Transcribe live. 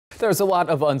There's a lot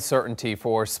of uncertainty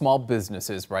for small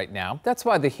businesses right now. That's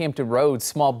why the Hampton Roads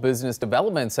Small Business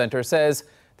Development Center says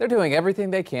they're doing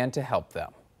everything they can to help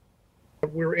them.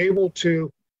 We're able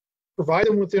to provide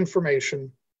them with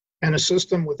information and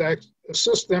assist them with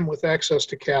access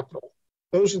to capital.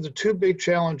 Those are the two big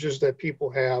challenges that people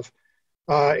have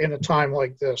in a time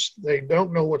like this. They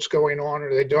don't know what's going on,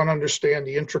 or they don't understand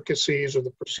the intricacies or the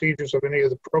procedures of any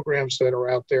of the programs that are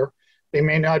out there. They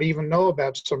may not even know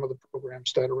about some of the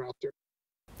programs that are out there.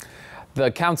 The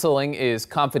counseling is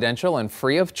confidential and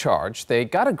free of charge. They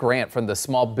got a grant from the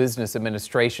Small Business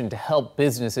Administration to help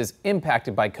businesses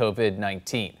impacted by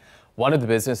COVID-19. One of the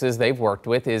businesses they've worked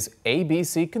with is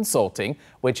ABC Consulting,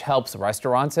 which helps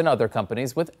restaurants and other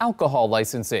companies with alcohol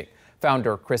licensing.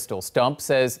 Founder Crystal Stump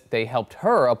says they helped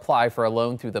her apply for a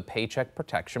loan through the Paycheck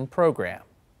Protection Program.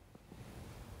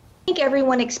 I think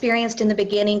everyone experienced in the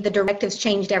beginning the directives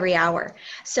changed every hour.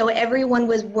 So everyone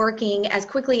was working as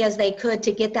quickly as they could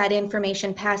to get that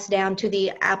information passed down to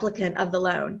the applicant of the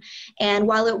loan. And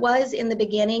while it was in the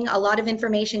beginning a lot of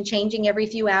information changing every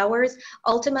few hours,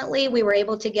 ultimately we were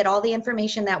able to get all the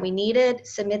information that we needed,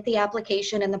 submit the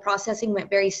application, and the processing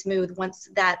went very smooth once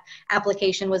that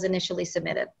application was initially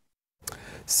submitted.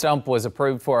 Stump was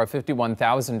approved for a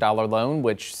 $51,000 loan,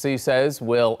 which she says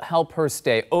will help her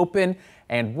stay open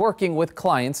and working with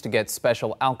clients to get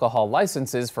special alcohol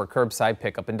licenses for curbside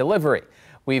pickup and delivery.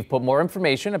 We've put more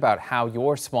information about how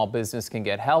your small business can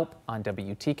get help on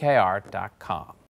WTKR.com.